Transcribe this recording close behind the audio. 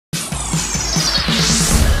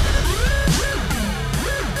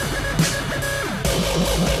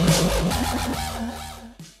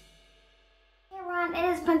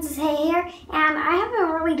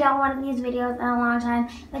done one of these videos in a long time,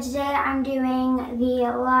 but today I'm doing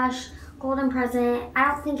the Lush Golden Present. I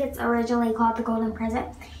don't think it's originally called the Golden Present,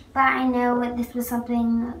 but I know this was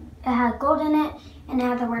something that had gold in it and it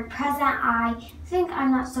had the word present. I think, I'm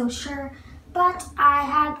not so sure, but I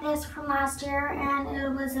had this from last year and it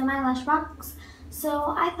was in my Lush box.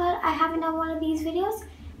 So I thought I haven't done one of these videos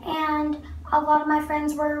and a lot of my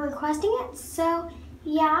friends were requesting it. So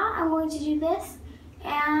yeah, I'm going to do this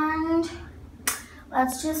and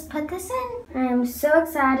let's just put this in. I'm so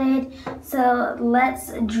excited. So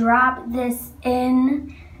let's drop this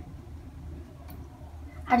in.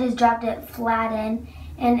 I just dropped it flat in,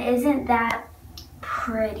 and isn't that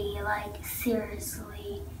pretty? Like,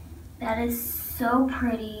 seriously, that is so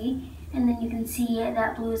pretty. And then you can see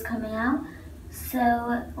that blue is coming out.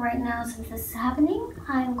 So right now, since this is happening,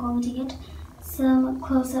 I'm going to get some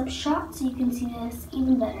close-up shots so you can see this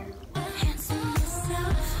even better.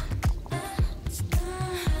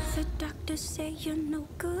 Say you're no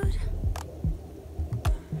good,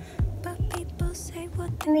 but people say what.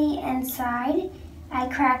 On the inside, I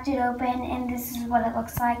cracked it open and this is what it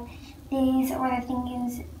looks like. These were the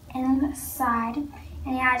things inside,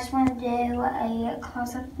 and yeah, I just want to do a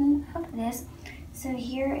close-up of this. So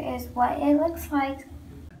here is what it looks like.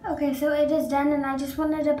 Okay, so it is done, and I just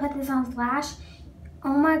wanted to put this on flash.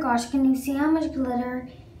 Oh my gosh, can you see how much glitter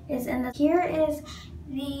is in this? Here is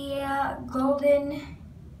the Golden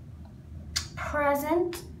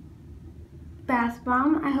Present bath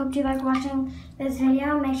bomb. I hope you like watching this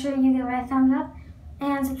video. Make sure you give it a thumbs up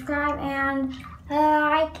and subscribe and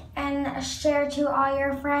like and share to all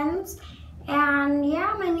your friends. And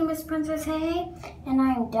yeah, my name is Princess Hey, and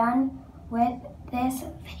I am done with this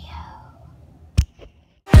video.